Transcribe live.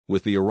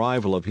with the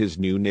arrival of his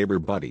new neighbor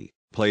Buddy,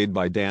 played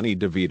by Danny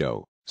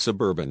DeVito,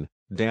 suburban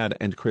dad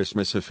and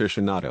Christmas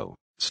aficionado,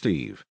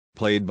 Steve,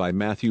 played by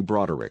Matthew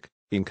Broderick,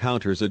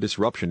 encounters a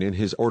disruption in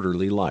his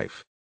orderly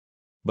life.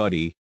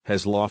 Buddy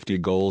has lofty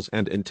goals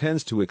and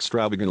intends to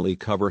extravagantly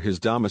cover his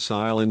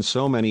domicile in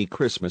so many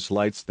Christmas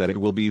lights that it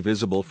will be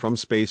visible from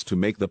space to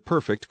make the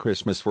perfect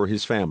Christmas for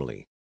his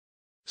family.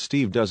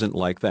 Steve doesn't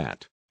like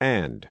that,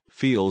 and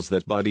feels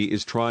that Buddy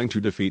is trying to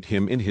defeat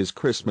him in his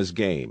Christmas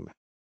game.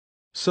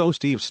 So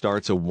Steve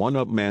starts a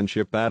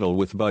one-upmanship battle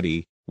with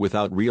Buddy,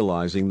 without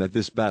realizing that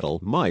this battle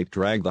might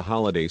drag the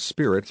holiday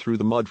spirit through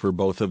the mud for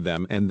both of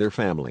them and their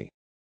family.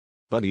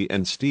 Buddy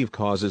and Steve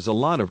causes a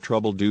lot of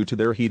trouble due to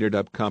their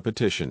heated-up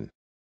competition.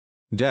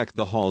 Deck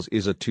the Halls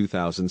is a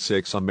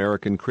 2006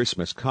 American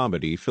Christmas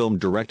comedy film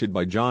directed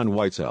by John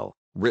Whitesell,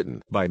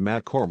 written by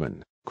Matt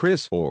Corman,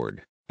 Chris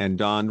Ord, and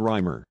Don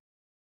Reimer.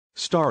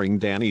 Starring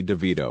Danny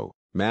DeVito,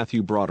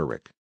 Matthew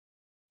Broderick.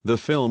 The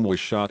film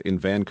was shot in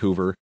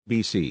Vancouver,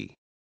 BC.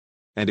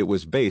 And it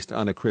was based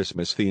on a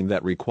Christmas theme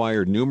that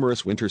required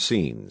numerous winter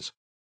scenes.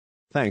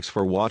 Thanks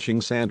for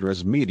watching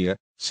Sandra's Media.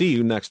 See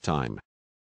you next time.